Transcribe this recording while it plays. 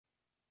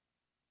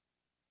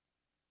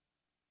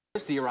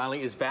Dee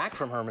Riley is back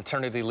from her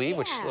maternity leave,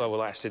 which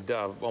lasted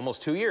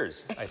almost 2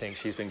 years. I think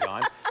she's been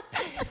gone.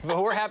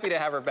 But we're happy to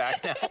have her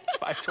back now.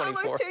 524.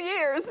 Almost 2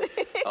 years.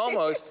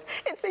 Almost.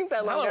 It seems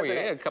that long, doesn't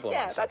it? A couple of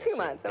months. Yeah, about 2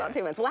 months. About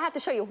 2 months. Well, I have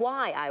to show you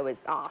why I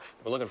was off.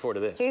 We're looking forward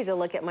to this. Here's a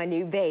look at my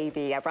new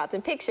baby. I brought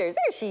some pictures.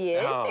 There she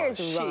is. Oh, There's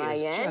she Ryan.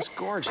 is just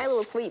gorgeous. My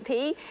little sweet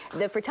pea.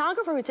 The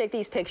photographer who took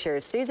these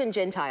pictures, Susan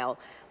Gentile,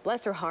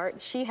 bless her heart,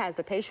 she has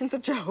the patience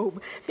of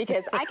Job,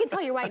 because I can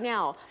tell you right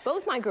now,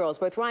 both my girls,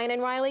 both Ryan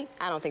and Riley,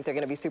 I don't think they're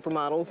going to be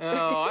supermodels.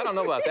 Oh, I don't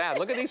know about that.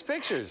 Look at these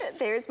pictures.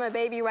 There's my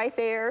baby right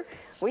there.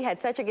 We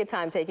had such a good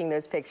time taking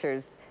those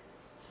pictures.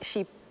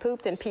 She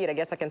pooped and peed, I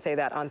guess I can say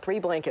that, on 3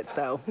 blankets,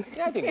 though.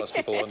 Yeah, I think most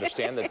people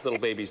understand that little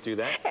babies do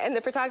that. And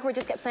the photographer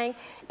just kept saying,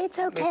 it's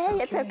okay,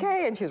 it's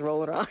okay. And she's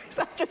rolling her eyes.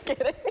 I'm just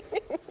kidding.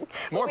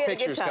 More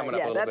pictures coming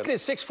up a little bit.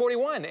 It's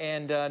 6:41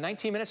 and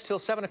 19 minutes till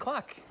 7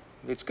 o'clock.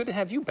 It's good to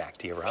have you back,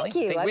 Dee Riley.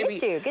 Thank you. I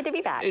missed you. Good to be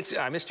back.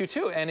 I missed you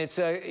too. And it's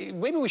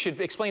maybe we should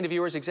explain to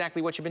viewers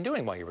exactly what you've been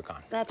doing while you were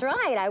gone. That's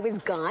right. I was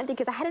gone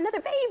because I had another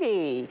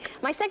baby.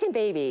 My second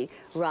baby,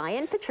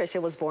 Ryan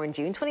Patricia, was born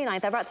June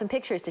 29th. I brought some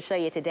pictures to show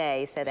you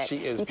today so that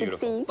you can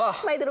see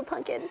my little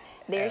pumpkin.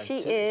 There she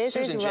is.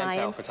 Susan There's Ryan.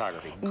 Gentile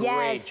photography. Yes.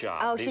 Great job.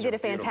 Oh, she did a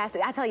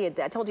fantastic. I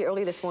told you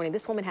earlier this morning,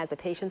 this woman has the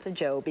patience of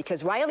Job,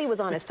 because Riley was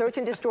on a search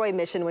and destroy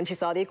mission when she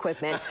saw the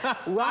equipment.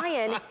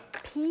 Ryan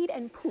peed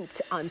and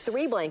pooped on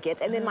 3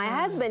 blankets, and then my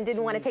husband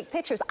didn't want to take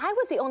pictures. I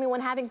was the only one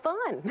having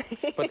fun.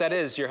 But that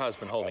is your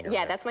husband holding her.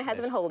 Yeah, that's my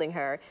husband holding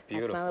her.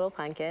 Beautiful. That's my little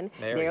pumpkin.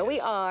 There we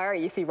are.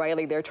 You see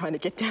Riley there trying to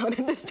get down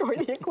and destroy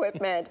the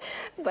equipment.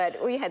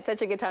 But we had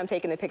such a good time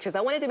taking the pictures.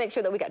 I wanted to make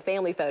sure that we got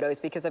family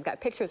photos, because I've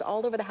got pictures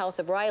all over the house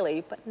of Riley,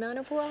 but none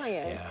of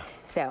Ryan. Yeah.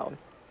 So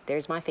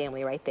there's my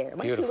family right there.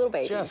 My 2 little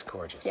babies. Just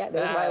gorgeous. Yeah,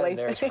 there's Riley.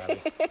 There's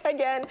Riley.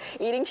 Again,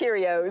 eating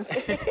Cheerios.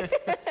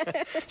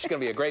 She's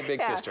going to be a great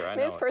big sister, I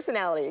know. Miss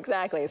Personality,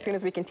 exactly. As soon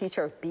as we can teach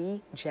her,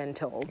 be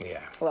gentle. Yeah.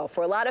 Well,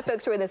 for a lot of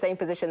folks who are in the same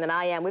position that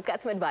I am, we've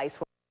got some advice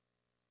for